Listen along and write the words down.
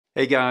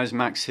Hey guys,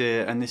 Max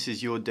here, and this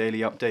is your daily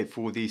update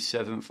for the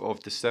 7th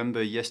of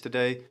December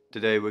yesterday.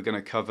 Today we're going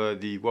to cover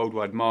the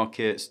worldwide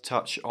markets,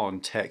 touch on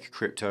tech,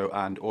 crypto,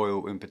 and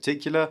oil in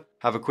particular,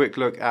 have a quick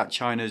look at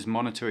China's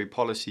monetary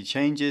policy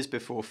changes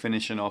before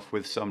finishing off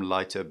with some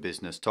lighter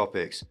business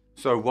topics.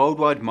 So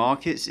worldwide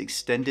markets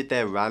extended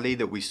their rally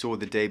that we saw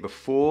the day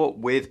before,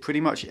 with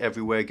pretty much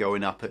everywhere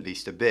going up at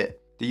least a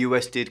bit. The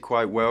US did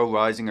quite well,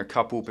 rising a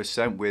couple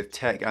percent, with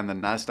tech and the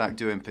Nasdaq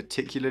doing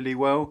particularly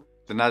well.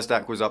 The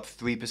Nasdaq was up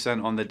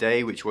 3% on the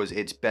day, which was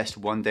its best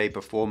one-day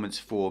performance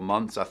for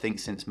months, I think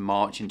since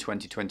March in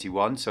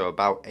 2021, so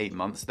about 8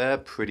 months there.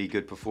 Pretty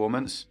good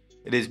performance.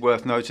 It is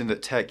worth noting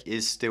that tech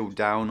is still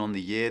down on the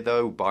year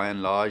though, by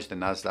and large, the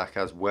Nasdaq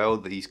as well.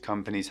 These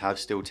companies have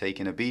still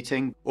taken a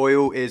beating.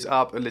 Oil is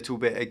up a little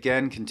bit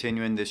again,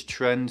 continuing this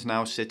trend,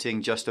 now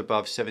sitting just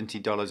above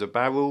 $70 a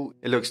barrel.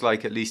 It looks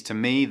like, at least to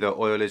me, that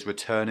oil is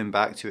returning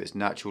back to its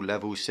natural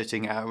levels,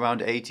 sitting at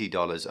around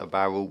 $80 a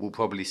barrel. We'll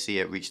probably see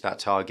it reach that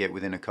target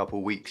within a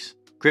couple weeks.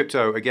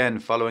 Crypto, again,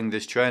 following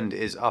this trend,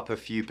 is up a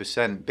few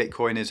percent.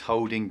 Bitcoin is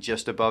holding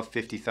just above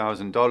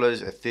 $50,000,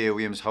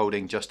 Ethereum's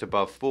holding just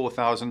above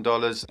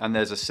 $4,000, and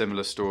there's a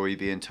similar story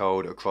being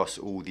told across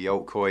all the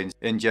altcoins.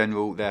 In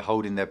general, they're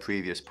holding their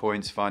previous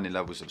points, finding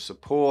levels of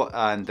support,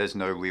 and there's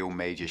no real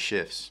major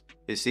shifts.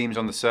 It seems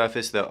on the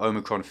surface that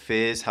Omicron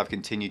fears have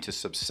continued to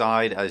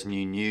subside as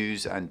new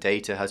news and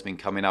data has been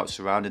coming out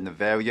surrounding the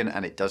variant,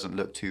 and it doesn't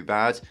look too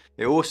bad.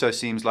 It also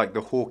seems like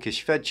the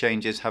hawkish Fed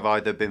changes have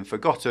either been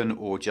forgotten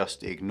or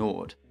just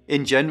ignored.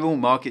 In general,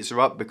 markets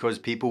are up because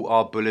people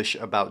are bullish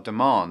about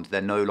demand.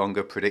 They're no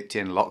longer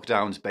predicting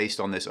lockdowns based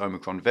on this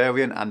Omicron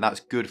variant, and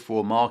that's good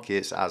for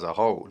markets as a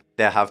whole.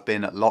 There have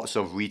been lots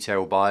of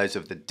retail buyers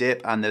of the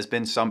dip, and there's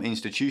been some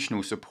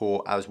institutional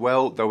support as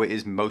well, though it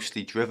is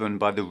mostly driven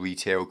by the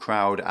retail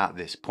crowd at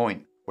this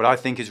point. What I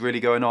think is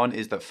really going on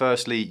is that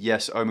firstly,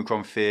 yes,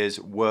 Omicron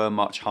fears were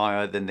much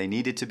higher than they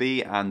needed to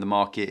be, and the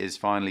market is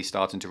finally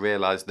starting to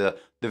realize that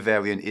the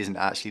variant isn't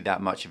actually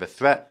that much of a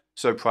threat.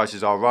 So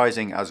prices are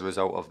rising as a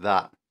result of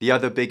that. The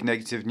other big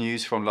negative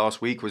news from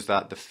last week was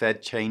that the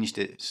Fed changed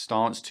its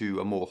stance to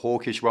a more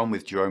hawkish one,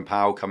 with Jerome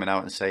Powell coming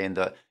out and saying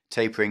that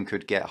tapering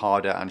could get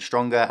harder and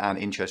stronger and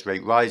interest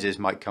rate rises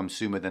might come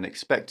sooner than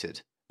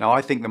expected. Now,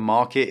 I think the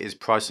market is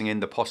pricing in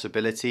the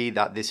possibility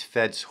that this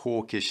Fed's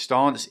hawkish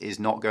stance is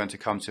not going to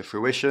come to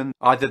fruition.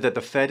 Either that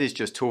the Fed is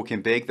just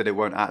talking big, that it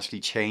won't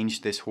actually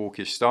change this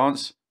hawkish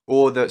stance,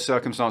 or that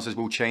circumstances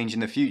will change in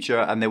the future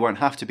and they won't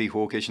have to be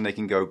hawkish and they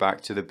can go back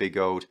to the big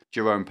old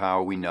Jerome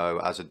Powell we know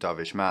as a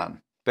dovish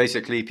man.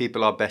 Basically,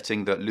 people are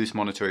betting that loose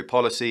monetary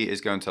policy is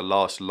going to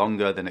last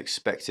longer than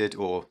expected,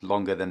 or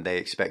longer than they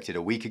expected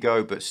a week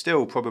ago, but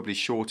still probably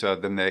shorter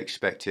than they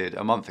expected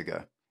a month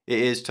ago. It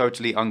is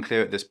totally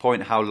unclear at this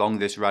point how long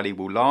this rally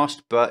will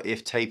last, but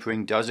if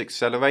tapering does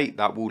accelerate,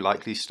 that will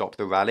likely stop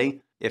the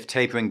rally. If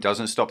tapering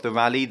doesn't stop the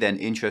rally, then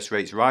interest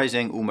rates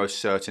rising almost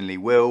certainly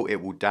will. It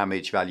will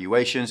damage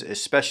valuations,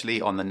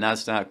 especially on the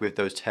Nasdaq with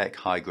those tech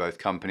high growth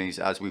companies,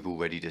 as we've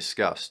already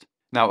discussed.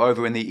 Now,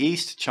 over in the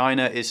East,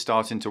 China is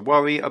starting to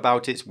worry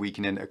about its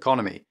weakening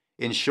economy.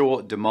 In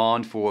short,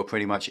 demand for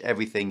pretty much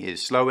everything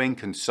is slowing,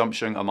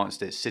 consumption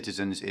amongst its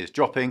citizens is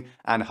dropping,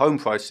 and home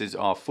prices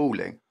are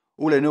falling.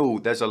 All in all,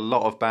 there's a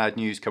lot of bad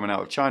news coming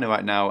out of China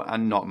right now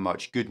and not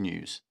much good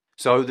news.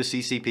 So the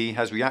CCP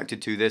has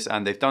reacted to this,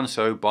 and they've done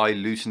so by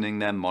loosening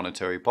their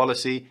monetary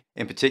policy.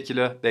 In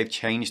particular, they've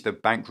changed the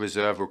bank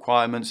reserve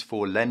requirements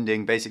for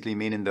lending, basically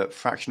meaning that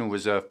fractional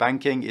reserve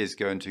banking is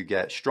going to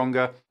get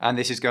stronger, and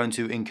this is going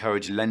to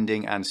encourage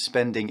lending and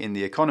spending in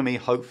the economy,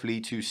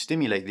 hopefully to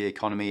stimulate the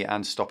economy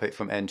and stop it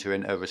from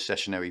entering a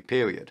recessionary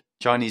period.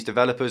 Chinese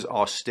developers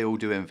are still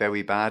doing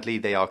very badly.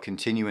 They are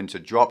continuing to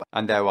drop,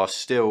 and there are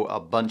still a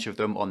bunch of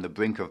them on the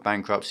brink of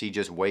bankruptcy,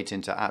 just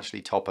waiting to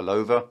actually topple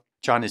over.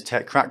 China's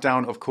tech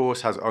crackdown, of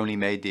course, has only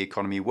made the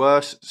economy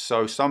worse,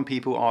 so some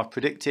people are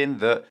predicting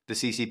that the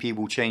CCP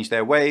will change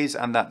their ways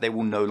and that they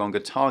will no longer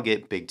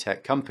target big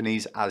tech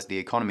companies as the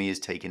economy is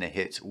taking a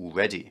hit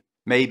already.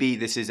 Maybe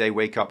this is a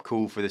wake-up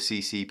call for the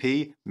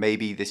CCP.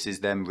 Maybe this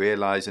is them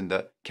realizing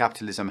that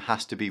capitalism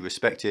has to be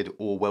respected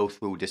or wealth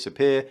will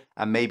disappear,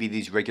 and maybe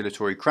these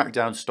regulatory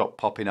crackdowns stop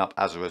popping up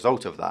as a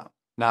result of that.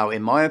 Now,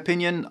 in my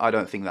opinion, I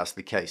don't think that's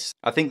the case.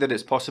 I think that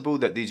it's possible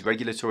that these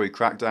regulatory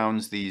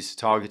crackdowns, these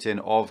targeting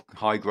of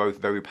high growth,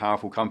 very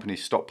powerful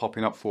companies stop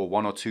popping up for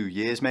 1 or 2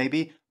 years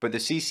maybe, but the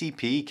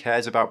CCP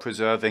cares about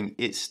preserving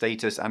its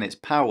status and its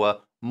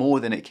power more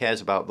than it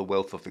cares about the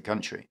wealth of the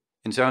country.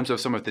 In terms of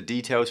some of the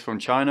details from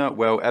China,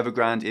 well,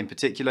 Evergrande in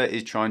particular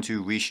is trying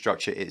to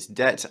restructure its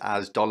debt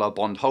as dollar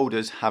bond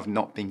holders have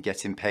not been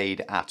getting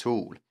paid at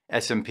all.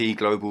 S&P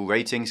Global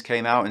Ratings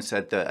came out and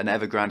said that an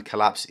Evergrande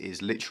collapse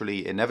is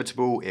literally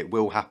inevitable. It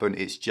will happen.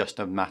 It's just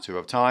a matter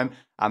of time.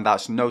 And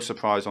that's no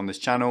surprise on this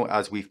channel,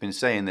 as we've been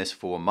saying this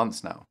for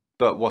months now.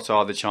 But what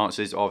are the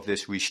chances of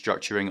this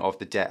restructuring of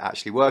the debt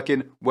actually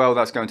working? Well,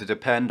 that's going to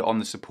depend on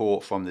the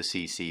support from the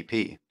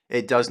CCP.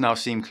 It does now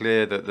seem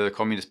clear that the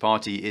Communist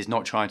Party is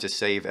not trying to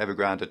save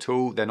Evergrande at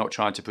all. They're not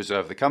trying to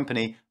preserve the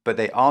company, but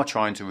they are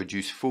trying to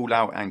reduce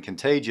fallout and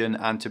contagion,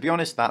 and to be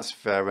honest, that's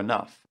fair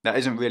enough. That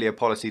isn't really a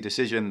policy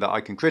decision that I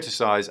can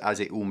criticize,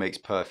 as it all makes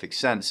perfect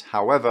sense.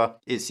 However,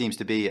 it seems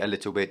to be a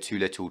little bit too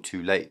little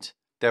too late.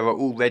 There are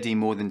already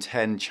more than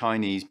 10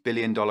 Chinese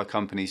billion-dollar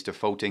companies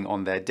defaulting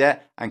on their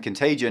debt, and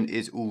contagion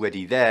is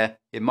already there.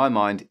 In my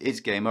mind,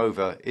 it's game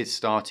over. It's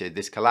started.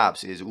 This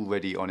collapse is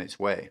already on its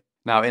way.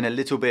 Now, in a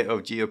little bit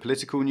of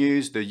geopolitical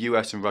news, the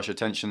US and Russia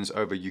tensions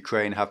over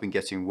Ukraine have been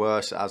getting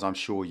worse, as I'm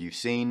sure you've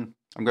seen.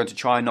 I'm going to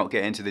try and not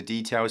get into the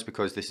details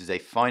because this is a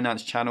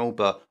finance channel,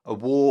 but a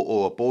war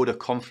or a border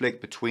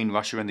conflict between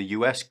Russia and the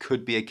US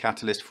could be a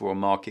catalyst for a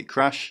market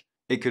crash.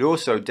 It could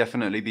also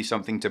definitely be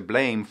something to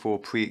blame for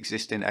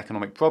pre-existing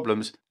economic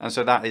problems, and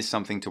so that is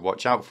something to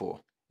watch out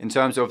for. In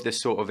terms of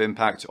this sort of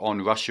impact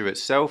on Russia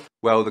itself,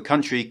 well, the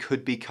country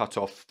could be cut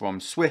off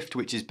from SWIFT,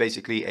 which is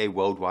basically a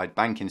worldwide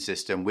banking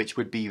system, which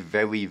would be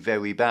very,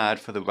 very bad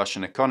for the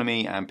Russian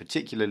economy and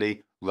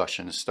particularly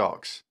Russian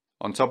stocks.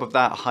 On top of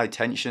that, high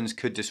tensions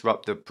could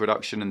disrupt the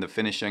production and the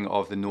finishing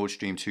of the Nord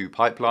Stream 2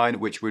 pipeline,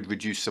 which would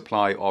reduce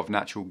supply of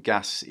natural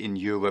gas in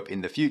Europe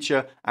in the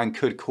future and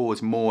could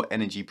cause more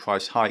energy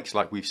price hikes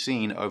like we've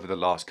seen over the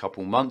last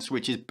couple months,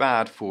 which is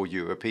bad for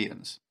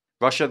Europeans.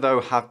 Russia, though,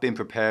 have been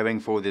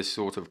preparing for this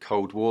sort of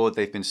Cold War.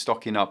 They've been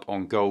stocking up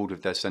on gold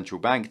with their central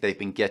bank. They've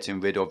been getting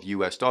rid of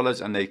US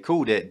dollars, and they've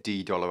called it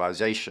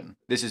de-dollarization.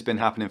 This has been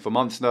happening for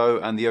months, though,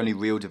 and the only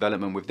real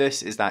development with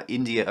this is that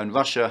India and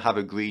Russia have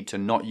agreed to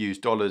not use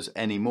dollars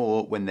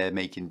anymore when they're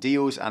making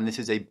deals, and this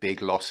is a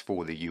big loss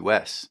for the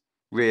US.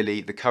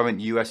 Really, the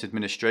current US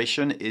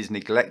administration is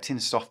neglecting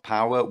soft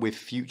power with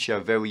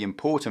future very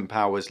important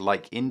powers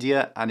like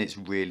India, and it's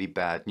really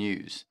bad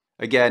news.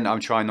 Again, I'm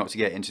trying not to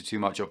get into too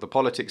much of the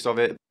politics of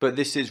it, but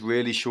this is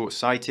really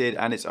short-sighted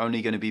and it's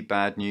only going to be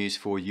bad news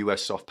for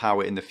US soft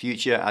power in the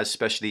future,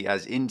 especially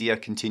as India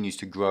continues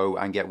to grow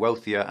and get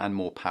wealthier and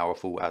more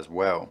powerful as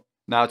well.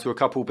 Now to a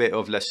couple bit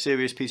of less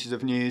serious pieces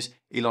of news.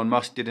 Elon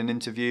Musk did an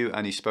interview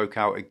and he spoke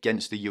out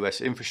against the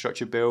US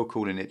infrastructure bill,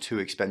 calling it too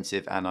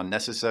expensive and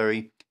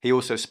unnecessary. He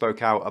also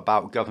spoke out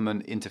about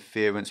government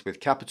interference with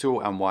capital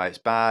and why it's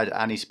bad,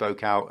 and he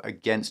spoke out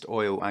against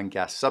oil and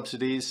gas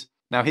subsidies.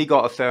 Now, he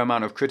got a fair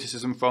amount of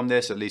criticism from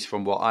this, at least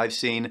from what I've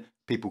seen.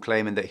 People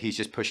claiming that he's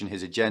just pushing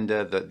his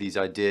agenda, that these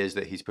ideas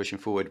that he's pushing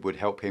forward would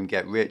help him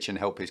get rich and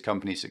help his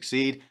company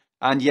succeed.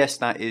 And yes,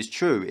 that is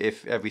true.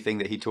 If everything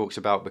that he talks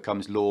about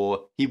becomes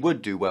law, he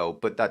would do well,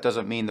 but that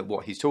doesn't mean that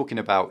what he's talking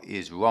about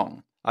is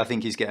wrong. I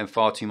think he's getting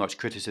far too much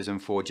criticism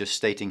for just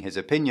stating his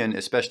opinion,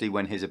 especially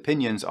when his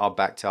opinions are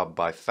backed up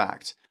by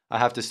fact. I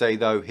have to say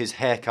though, his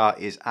haircut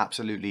is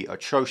absolutely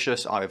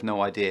atrocious. I have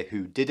no idea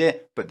who did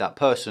it, but that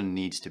person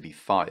needs to be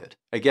fired.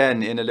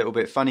 Again, in a little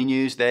bit funny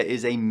news, there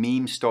is a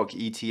meme stock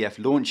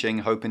ETF launching,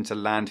 hoping to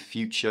land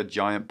future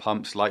giant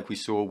pumps like we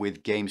saw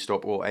with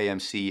GameStop or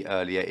AMC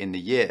earlier in the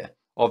year.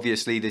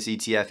 Obviously, this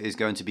ETF is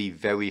going to be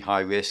very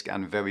high risk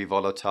and very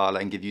volatile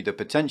and give you the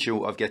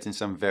potential of getting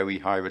some very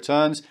high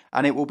returns,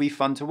 and it will be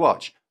fun to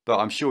watch. But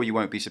I'm sure you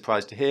won't be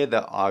surprised to hear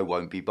that I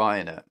won't be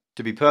buying it.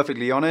 To be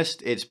perfectly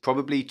honest, it's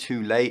probably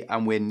too late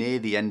and we're near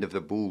the end of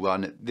the bull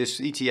run. This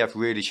ETF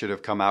really should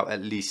have come out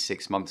at least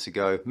 6 months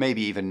ago,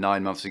 maybe even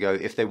 9 months ago,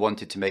 if they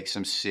wanted to make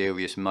some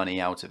serious money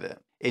out of it.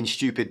 In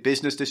stupid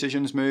business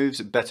decisions moves,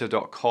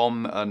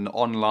 Better.com, an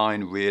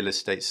online real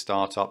estate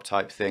startup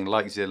type thing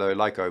like Zillow,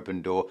 like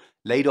Opendoor,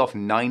 laid off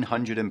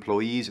 900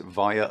 employees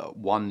via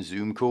one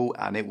Zoom call,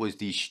 and it was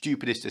the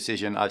stupidest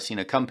decision I've seen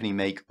a company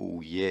make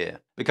all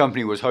year. The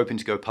company was hoping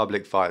to go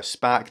public via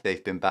SPAC.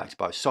 They've been backed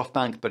by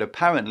SoftBank, but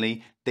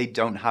apparently they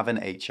don't have an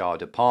HR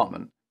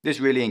department. This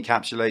really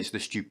encapsulates the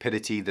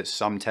stupidity that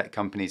some tech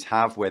companies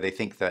have, where they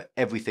think that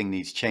everything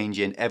needs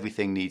changing,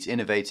 everything needs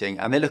innovating,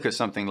 and they look at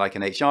something like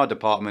an HR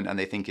department and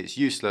they think it's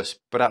useless.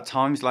 But at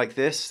times like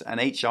this, an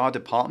HR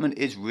department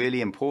is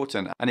really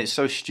important, and it's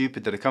so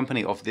stupid that a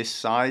company of this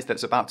size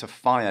that's about to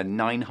fire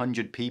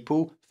 900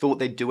 people thought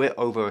they'd do it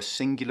over a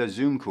singular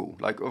Zoom call.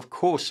 Like, of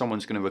course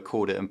someone's going to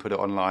record it and put it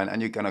online,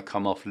 and you're going to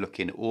come off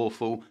looking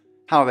awful.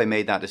 How they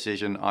made that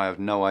decision, I have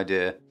no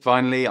idea.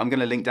 Finally, I'm going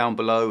to link down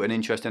below an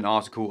interesting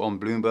article on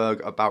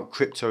Bloomberg about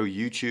crypto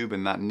YouTube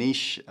and that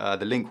niche.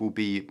 The link will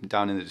be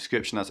down in the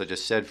description, as I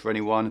just said, for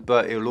anyone,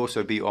 but it will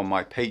also be on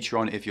my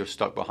Patreon if you're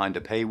stuck behind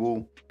a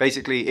paywall.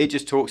 Basically, it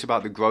just talks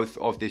about the growth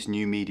of this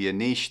new media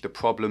niche, the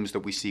problems that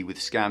we see with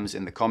scams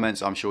in the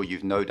comments. I'm sure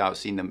you've no doubt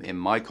seen them in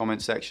my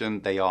comment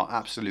section. They are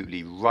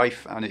absolutely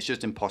rife and it's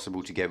just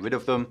impossible to get rid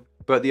of them.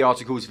 But the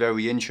article is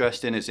very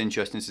interesting. It's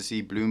interesting to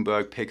see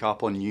Bloomberg pick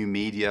up on new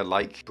media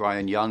like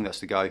Brian Young.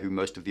 That's the guy who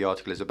most of the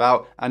article is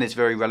about. And it's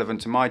very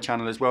relevant to my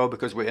channel as well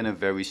because we're in a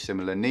very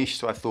similar niche.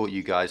 So I thought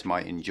you guys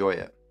might enjoy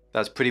it.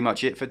 That's pretty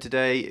much it for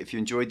today. If you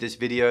enjoyed this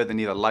video, then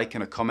leave a like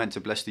and a comment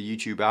to bless the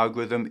YouTube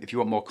algorithm. If you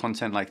want more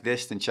content like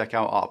this, then check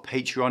out our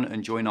Patreon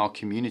and join our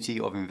community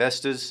of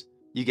investors.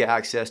 You get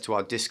access to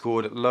our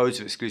Discord, loads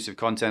of exclusive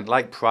content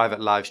like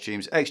private live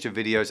streams, extra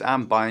videos,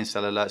 and buy and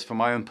sell alerts for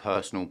my own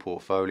personal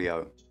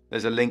portfolio.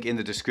 There's a link in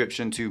the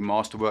description to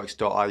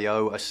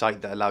masterworks.io, a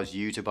site that allows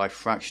you to buy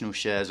fractional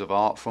shares of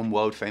art from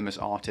world famous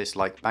artists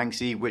like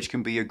Banksy, which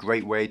can be a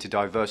great way to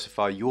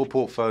diversify your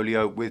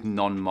portfolio with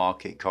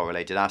non-market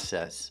correlated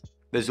assets.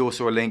 There's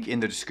also a link in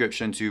the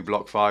description to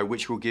BLOCKFI,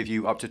 which will give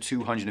you up to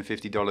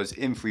 $250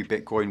 in free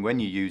Bitcoin when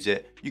you use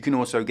it. You can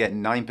also get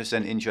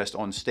 9% interest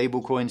on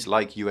stablecoins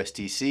like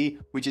USDC,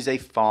 which is a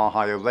far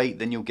higher rate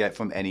than you'll get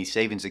from any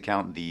savings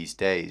account these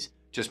days.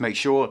 Just make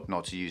sure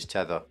not to use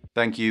Tether.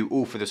 Thank you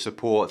all for the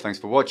support. Thanks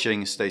for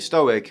watching. Stay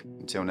stoic.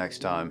 Until next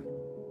time.